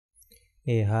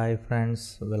Hey, hi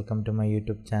friends, welcome to my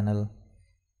YouTube channel.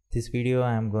 This video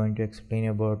I am going to explain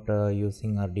about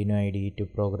using Arduino Ide to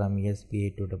program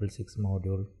ESP8266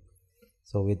 module.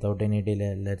 So without any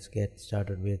delay, let's get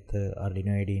started with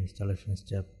Arduino Ide installation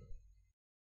step.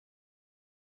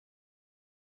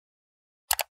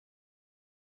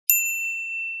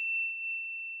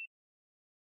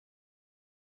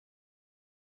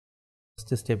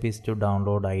 First step is to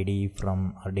download IDE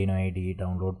from Arduino Ide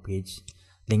download page.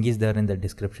 Link is there in the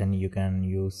description. You can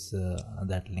use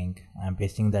that link. I am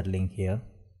pasting that link here.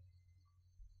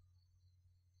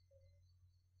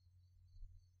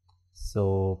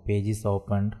 So page is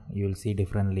opened. You will see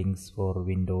different links for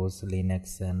Windows,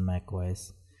 Linux and Mac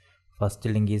OS. First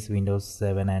link is Windows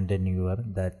 7 and newer,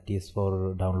 that is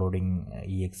for downloading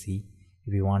exe.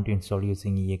 If you want to install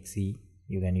using exe,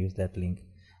 you can use that link.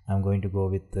 I'm going to go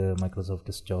with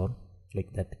Microsoft Store.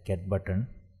 Click that get button.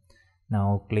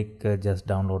 Now click just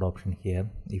download option here.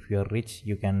 If you are rich,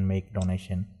 you can make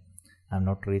donation. I'm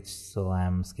not rich, so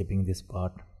I'm skipping this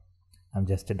part. I'm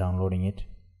just downloading it.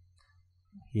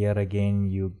 Here again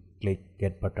you click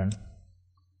get button,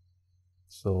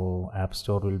 so App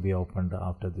Store will be opened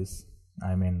after this.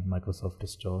 I mean Microsoft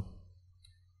Store.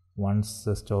 Once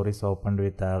the store is opened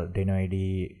with Arduino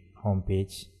Ide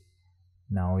homepage,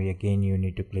 now again you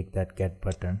need to click that get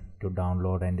button to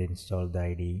download and install the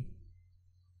IDE.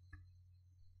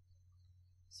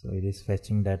 So it is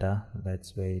fetching data.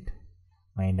 Let's wait.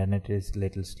 My internet is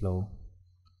little slow,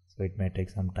 so it may take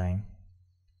some time.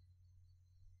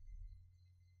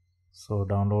 So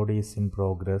download is in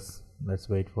progress. Let's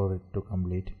wait for it to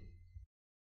complete.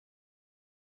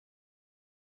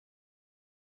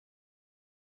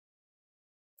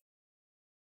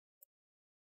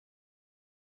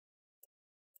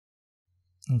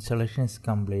 Installation is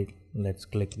complete. Let's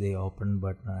click the open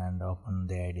button and open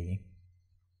the IDE.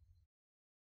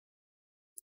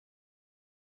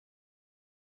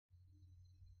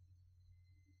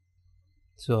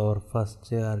 So our first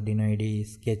Arduino Ide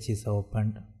sketch is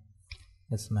opened.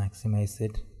 Let's maximize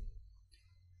it.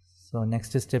 So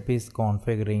next step is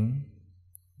configuring.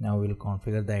 Now we'll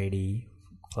configure the IDE.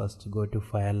 First go to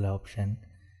file option,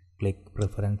 click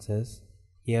preferences.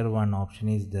 Here one option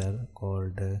is there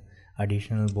called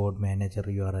additional board manager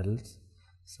URLs.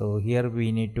 So here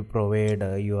we need to provide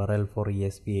a URL for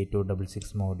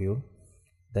ESP8266 module.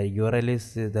 The URL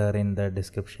is there in the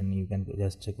description. You can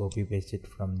just copy paste it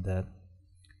from there.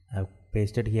 I've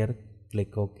pasted here.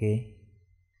 Click OK.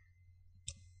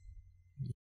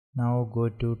 Now go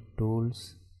to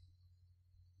tools,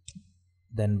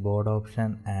 then board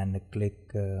option and click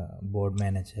board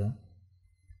manager.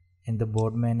 In the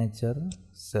board manager,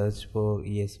 search for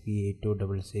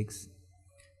ESP8266.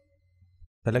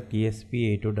 Select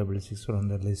ESP8266 from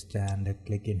the list and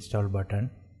click install button.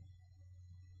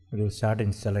 It will start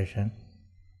installation.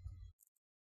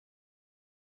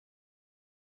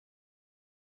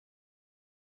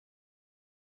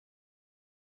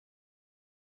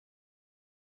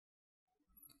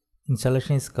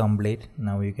 Installation is complete.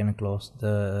 Now you can close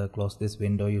this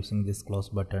window using this close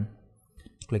button.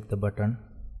 Click the button.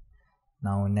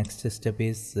 Now next step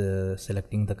is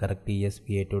selecting the correct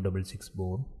ESP8266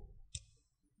 board.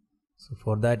 So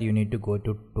for that you need to go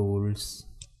to tools,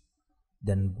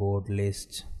 then board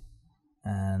list,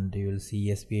 and you will see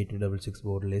ESP8266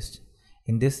 board list.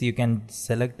 In this you can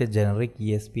select a generic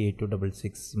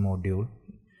ESP8266 module.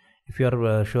 If you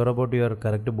are sure about your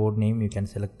correct board name, you can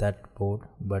select that board,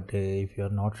 but if you are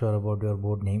not sure about your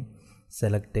board name,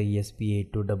 select the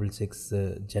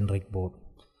ESP8266 generic board.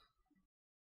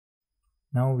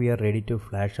 Now we are ready to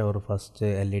flash our first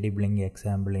LED blink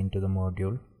example into the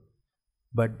module.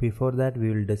 But before that, we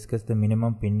will discuss the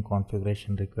minimum pin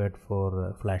configuration required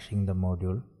for flashing the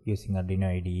module using Arduino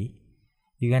Ide.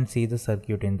 You can see the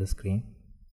circuit in the screen.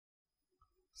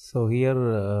 So here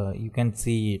you can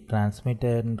see transmit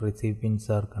and receive pins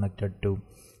are connected to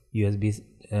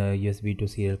USB to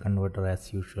serial converter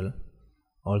as usual.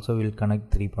 Also we'll connect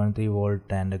 3.3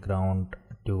 volt and ground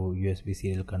to USB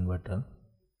serial converter.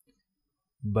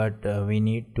 But we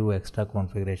need two extra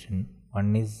configuration.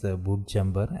 One is boot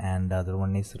jumper and the other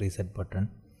one is reset button.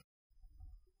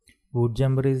 Boot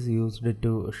jumper is used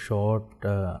to short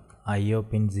IO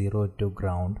pin 0 to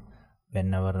ground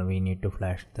whenever we need to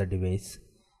flash the device,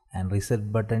 and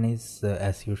reset button is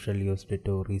as usual used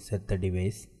to reset the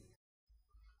device.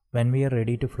 When we are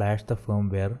ready to flash the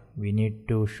firmware, we need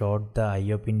to short the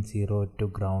IO pin 0 to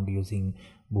ground using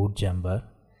boot jumper,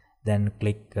 then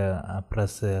click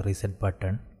press reset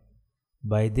button.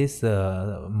 By this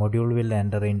module will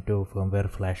enter into firmware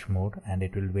flash mode and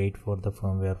it will wait for the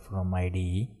firmware from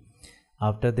IDE.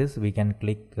 After this, we can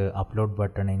click upload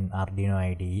button in Arduino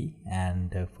Ide, and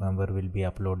firmware will be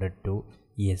uploaded to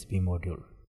ESP module.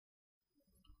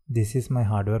 This is my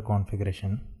hardware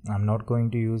configuration. I'm not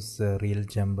going to use real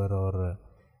jumper or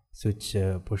switch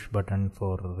push button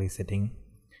for resetting.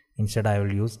 Instead, I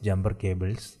will use jumper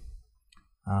cables.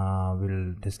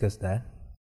 We'll discuss that.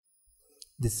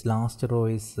 This last row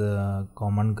is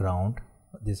common ground.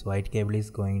 This white cable is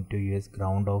going to use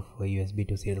ground of USB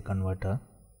to serial converter.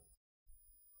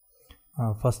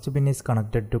 First pin is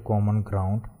connected to common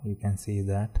ground. You can see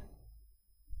that.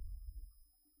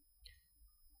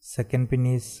 Second pin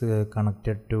is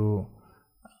connected to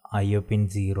IO pin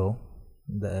 0.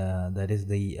 That is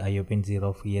the IO pin 0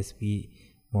 of ESP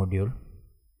module.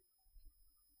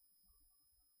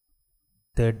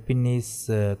 Third pin is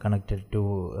connected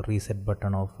to reset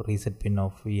pin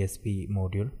of ESP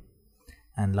module,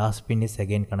 and last pin is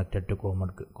again connected to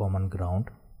common ground.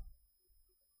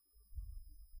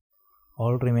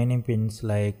 All remaining pins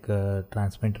like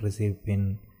transmit receive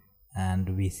pin and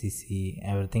VCC,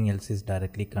 everything else is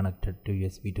directly connected to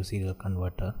USB to serial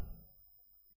converter.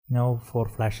 Now for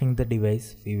flashing the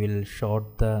device, we will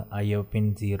short the IO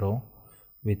pin 0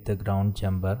 with the ground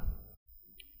jumper.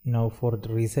 Now for the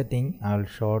resetting, I will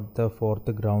short the fourth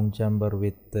ground jumper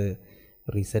with the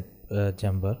reset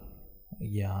jumper.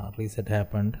 Yeah, reset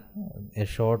happened. A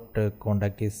short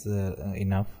contact is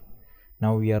enough.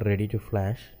 Now we are ready to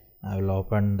flash. I will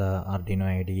open the Arduino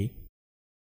Ide.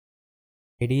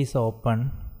 Ide is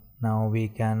open. Now we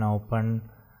can open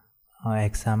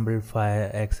example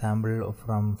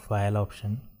from file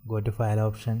option. Go to file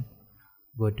option.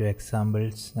 Go to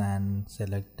examples and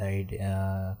select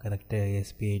correct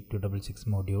ESP8266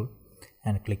 module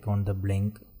and click on the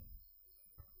blink.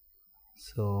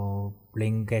 So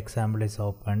blink example is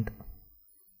opened.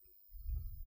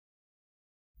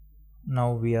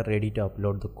 Now we are ready to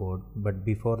upload the code, but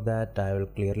before that I will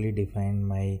clearly define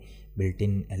my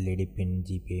built-in LED pin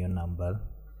GPIO number,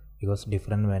 because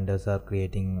different vendors are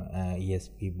creating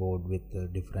ESP board with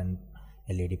different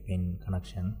LED pin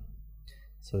connection.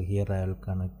 So here I will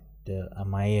connect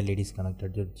my LED is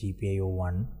connected to GPIO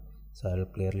 1, so I will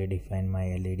clearly define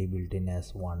my LED built-in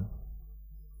as 1.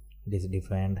 It is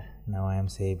defined. Now I am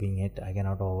saving it. I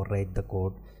cannot overwrite the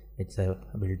code. It's a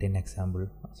built-in example,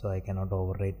 so I cannot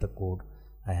overwrite the code.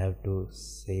 I have to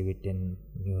save it in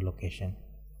new location.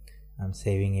 I'm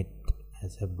saving it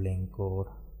as a blink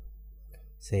or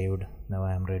saved. Now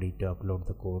I am ready to upload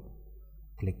the code.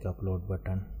 Click upload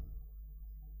button.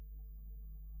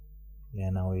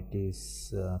 Yeah, now it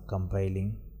is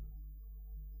compiling.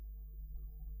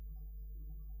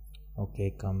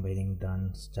 Okay, compiling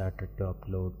done. Started to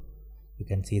upload. You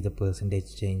can see the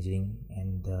percentage changing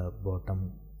in the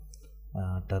bottom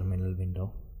terminal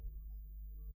window.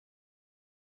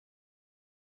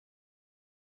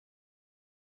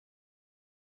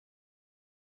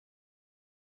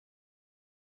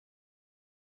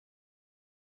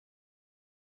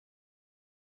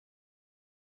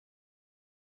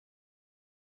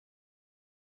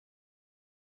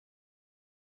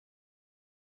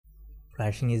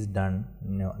 Flashing is done.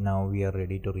 Now we are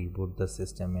ready to reboot the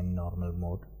system in normal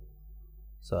mode.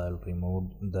 So I'll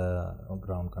remove the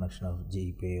ground connection of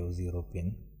GPIO 0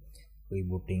 pin.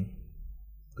 Rebooting,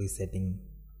 resetting.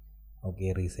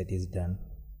 Okay, reset is done.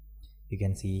 You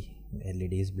can see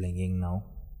LED is blinking now.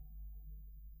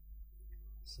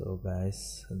 So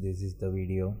guys, this is the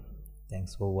video.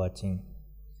 Thanks for watching.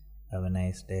 Have a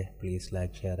nice day. Please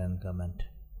like, share and comment.